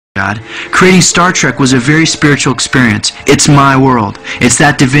God. Creating Star Trek was a very spiritual experience. It's my world. It's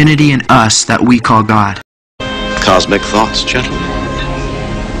that divinity in us that we call God. Cosmic thoughts, gentlemen?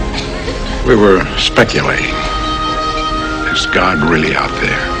 We were speculating. Is God really out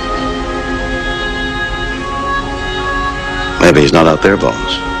there? Maybe he's not out there,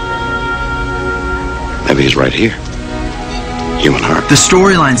 Bones. Maybe he's right here. Human heart. The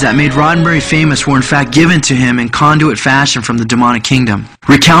storylines that made Roddenberry famous were in fact given to him in conduit fashion from the demonic kingdom.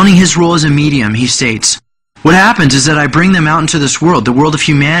 Recounting his role as a medium, he states, "What happens is that I bring them out into this world, the world of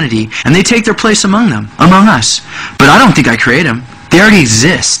humanity, and they take their place among them, among us. But I don't think I create them. They already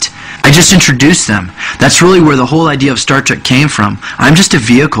exist. I just introduce them. That's really where the whole idea of Star Trek came from. I'm just a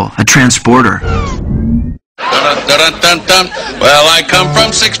vehicle, a transporter." Well, I come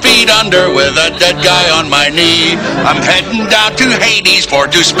from 6 feet under with a dead guy on my knee. I'm heading down to Hades for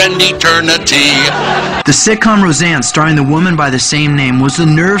to spend eternity. The sitcom Roseanne, starring the woman by the same name, was the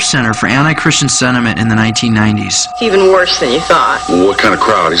nerve center for anti-Christian sentiment in the 1990s. It's even worse than you thought. Well, what kind of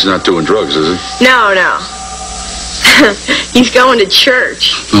crowd? He's not doing drugs, is he? No, no. He's going to church.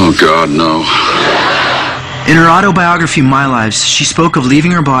 Oh, God, no. In her autobiography, My Lives, she spoke of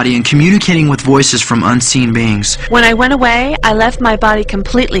leaving her body and communicating with voices from unseen beings. When I went away, I left my body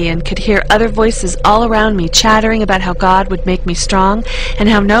completely and could hear other voices all around me chattering about how God would make me strong and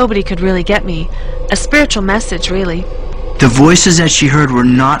how nobody could really get me. A spiritual message, really. The voices that she heard were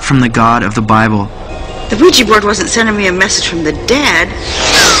not from the God of the Bible. The Ouija board wasn't sending me a message from the dead.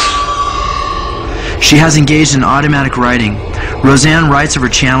 She has engaged in automatic writing. Roseanne writes of her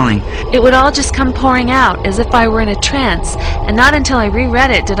channeling. It would all just come pouring out as if I were in a trance, and not until I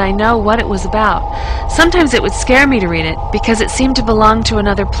reread it did I know what it was about. Sometimes it would scare me to read it because it seemed to belong to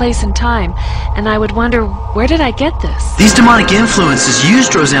another place and time, and I would wonder, where did I get this? These demonic influences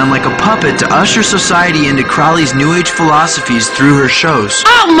used Roseanne like a puppet to usher society into Crowley's New Age philosophies through her shows.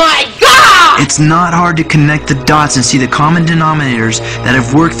 Oh my God! It's not hard to connect the dots and see the common denominators that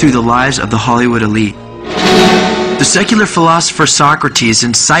have worked through the lives of the Hollywood elite. The secular philosopher Socrates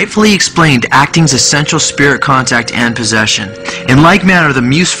insightfully explained acting's essential spirit contact and possession. In like manner, the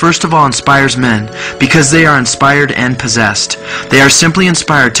muse first of all inspires men, because they are inspired and possessed. They are simply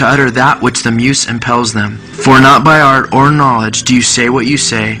inspired to utter that which the muse impels them. For not by art or knowledge do you say what you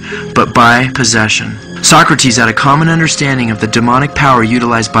say, but by possession. Socrates had a common understanding of the demonic power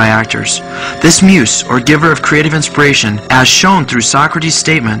utilized by actors. This muse, or giver of creative inspiration, as shown through Socrates'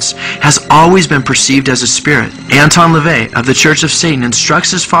 statements, has always been perceived as a spirit. Anton LaVey of the Church of Satan instructs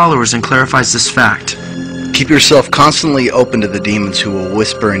his followers and clarifies this fact. Keep yourself constantly open to the demons who will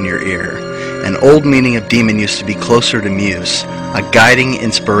whisper in your ear. An old meaning of demon used to be closer to muse, a guiding,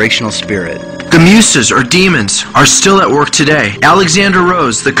 inspirational spirit. The muses, or demons, are still at work today. Alexander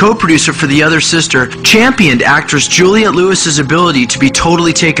Rose, the co-producer for The Other Sister, championed actress Juliette Lewis's ability to be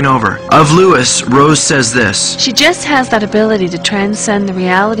totally taken over. Of Lewis, Rose says this: She just has that ability to transcend the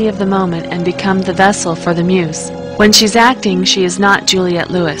reality of the moment and become the vessel for the muse. When she's acting, she is not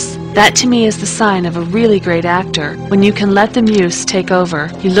Juliette Lewis. That to me is the sign of a really great actor. When you can let the muse take over,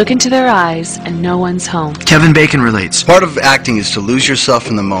 you look into their eyes and no one's home. Kevin Bacon relates. Part of acting is to lose yourself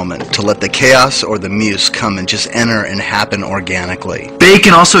in the moment, to let the chaos or the muse come and just enter and happen organically.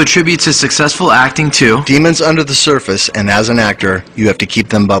 Bacon also attributes his successful acting to demons under the surface, and as an actor, you have to keep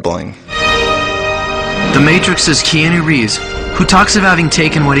them bubbling. The Matrix's Keanu Reeves, who talks of having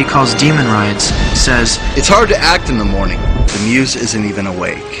taken what he calls demon rides, says, "It's hard to act in the morning. The muse isn't even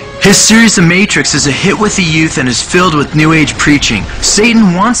awake." His series The Matrix is a hit with the youth and is filled with New Age preaching.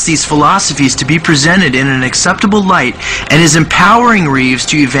 Satan wants these philosophies to be presented in an acceptable light and is empowering Reeves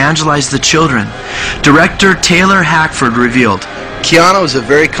to evangelize the children. Director Taylor Hackford revealed, Keanu is a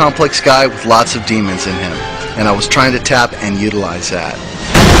very complex guy with lots of demons in him, and I was trying to tap and utilize that.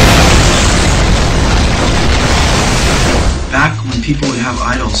 Back when people would have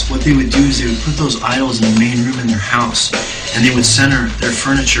idols, what they would do is they would put those idols in the main room in their house, and they would center their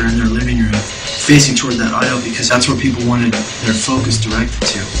furniture in their living room facing toward that idol because that's where people wanted their focus directed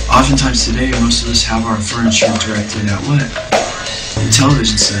to. Oftentimes today, most of us have our furniture directed at what? The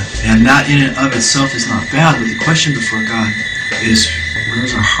television set. And that in and of itself is not bad, but the question before God is,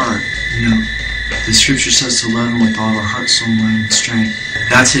 where's our heart? You know, the scripture says to love Him with all of our heart, soul, mind, and strength.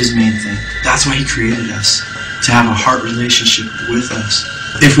 That's His main thing. That's why He created us, to have a heart relationship with us.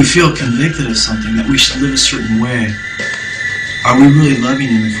 If we feel convicted of something, that we should live a certain way, are we really loving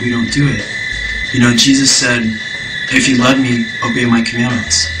Him if we don't do it? You know, Jesus said, if you love me, obey my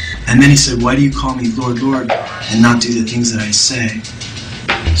commandments. And then He said, why do you call me Lord, Lord, and not do the things that I say?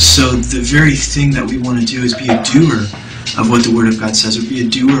 So the very thing that we want to do is be a doer of what the Word of God says, or be a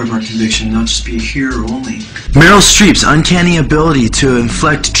doer of our conviction, not just be a hearer only. Meryl Streep's uncanny ability to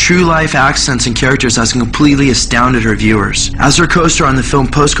inflect true life accents and characters has completely astounded her viewers. As her co-star on the film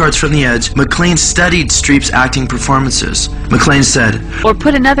Postcards from the Edge, MacLaine studied Streep's acting performances. MacLaine said, Or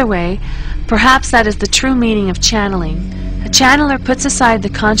put another way, perhaps that is the true meaning of channeling. A channeler puts aside the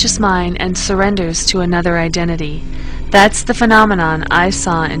conscious mind and surrenders to another identity. That's the phenomenon I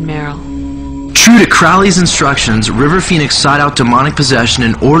saw in Meryl. True to Crowley's instructions, River Phoenix sought out demonic possession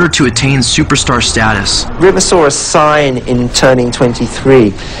in order to attain superstar status. River saw a sign in turning 23.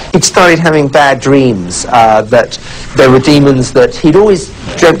 He'd started having bad dreams, that there were demons that he'd always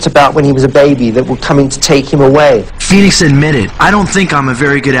dreamt about when he was a baby that were coming to take him away. Phoenix admitted, I don't think I'm a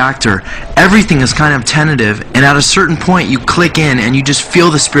very good actor. Everything is kind of tentative, and at a certain point you click in and you just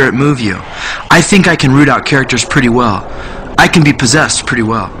feel the spirit move you. I think I can root out characters pretty well. I can be possessed pretty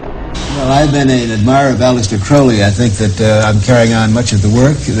well. Well, I've been an admirer of Aleister Crowley. I think that I'm carrying on much of the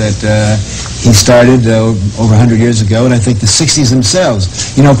work that he started over 100 years ago, and I think the 60s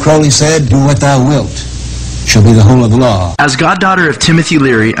themselves. You know, Crowley said, do what thou wilt shall be the whole of the law. As goddaughter of Timothy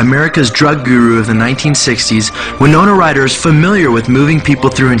Leary, America's drug guru of the 1960s, Winona Ryder is familiar with moving people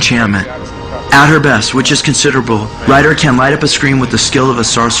through enchantment. At her best, which is considerable, Ryder can light up a screen with the skill of a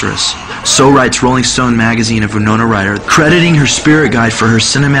sorceress. So writes Rolling Stone magazine of Winona Ryder, crediting her spirit guide for her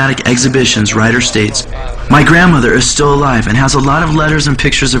cinematic exhibitions. Ryder states, my grandmother is still alive and has a lot of letters and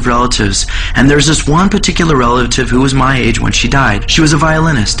pictures of relatives, and there's this one particular relative who was my age when she died. She was a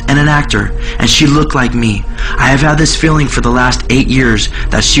violinist and an actor, and she looked like me. I have had this feeling for the last 8 years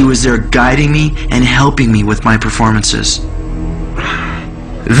that she was there guiding me and helping me with my performances.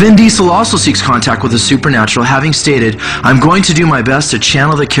 Vin Diesel also seeks contact with the supernatural, having stated, I'm going to do my best to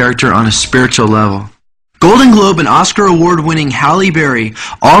channel the character on a spiritual level. Golden Globe and Oscar award-winning Halle Berry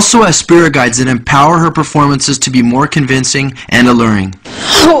also has spirit guides that empower her performances to be more convincing and alluring.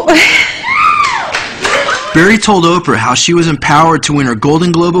 Berry told Oprah how she was empowered to win her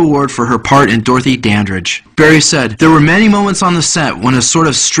Golden Globe Award for her part in Dorothy Dandridge. Berry said, there were many moments on the set when a sort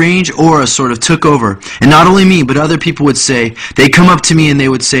of strange aura sort of took over, and not only me, but other people would say, they'd come up to me and they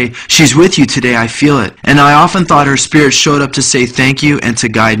would say, she's with you today, I feel it. And I often thought her spirit showed up to say thank you and to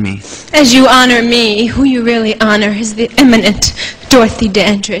guide me. As you honor me, who you really honor is the eminent Dorothy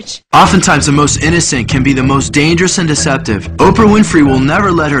Dandridge. Oftentimes the most innocent can be the most dangerous and deceptive. Oprah Winfrey will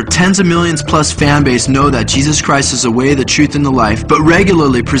never let her tens of millions plus fan base know that Jesus Christ is the way, the truth, and the life, but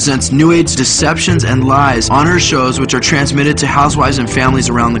regularly presents New Age deceptions and lies on her shows, which are transmitted to housewives and families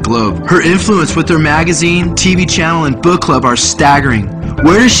around the globe. Her influence with her magazine, TV channel, and book club are staggering.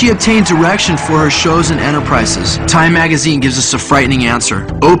 Where does she obtain direction for her shows and enterprises? Time magazine gives us a frightening answer.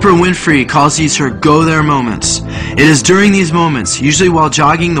 Oprah Winfrey calls these her go-there moments. It is during these moments, usually while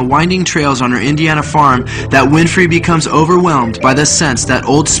jogging the winding trails on her Indiana farm, that Winfrey becomes overwhelmed by the sense that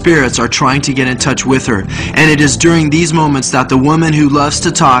old spirits are trying to get in touch with her. And it is during these moments that the woman who loves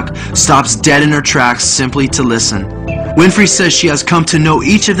to talk stops dead in her tracks simply to listen. Winfrey says she has come to know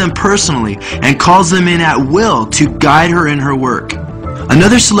each of them personally and calls them in at will to guide her in her work.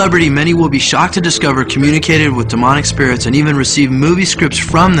 Another celebrity many will be shocked to discover communicated with demonic spirits and even received movie scripts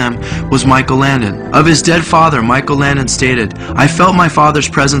from them was Michael Landon. Of his dead father, Michael Landon stated, I felt my father's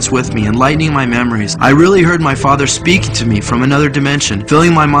presence with me, enlightening my memories. I really heard my father speaking to me from another dimension,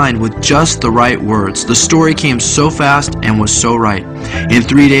 filling my mind with just the right words. The story came so fast and was so right. In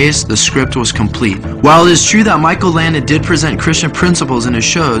 3 days, the script was complete. While it is true that Michael Landon did present Christian principles in his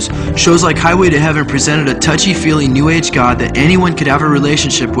shows like Highway to Heaven presented a touchy-feely New Age God that anyone could have a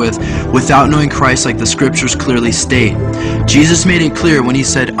relationship with without knowing Christ, like the scriptures clearly state. Jesus made it clear when he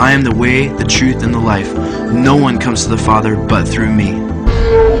said, I am the way, the truth, and the life. No one comes to the Father but through me.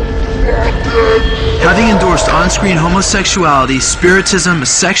 Having endorsed on-screen homosexuality, spiritism,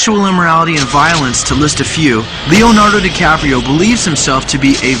 sexual immorality, and violence, to list a few, Leonardo DiCaprio believes himself to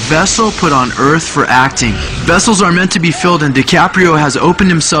be a vessel put on earth for acting. Vessels are meant to be filled, and DiCaprio has opened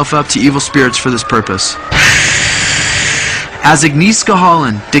himself up to evil spirits for this purpose. As Agnieszka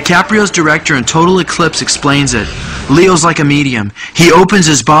Holland, DiCaprio's director in Total Eclipse, explains it, Leo's like a medium. He opens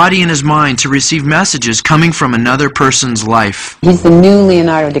his body and his mind to receive messages coming from another person's life. He's the new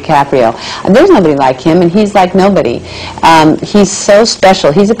Leonardo DiCaprio. There's nobody like him, and he's like nobody. He's so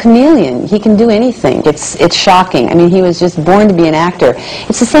special. He's a chameleon. He can do anything. It's shocking. I mean, he was just born to be an actor.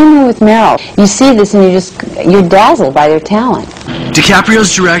 It's the same way with Meryl. You see this and you're dazzled by their talent.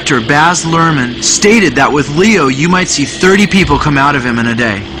 DiCaprio's director, Baz Luhrmann, stated that with Leo, you might see 30 people come out of him in a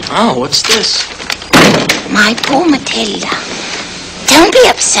day. Oh, what's this? My poor Matilda. Don't be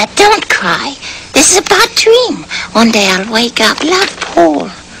upset. Don't cry. This is a bad dream. One day I'll wake up. Love, Paul.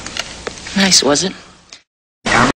 Nice, was it?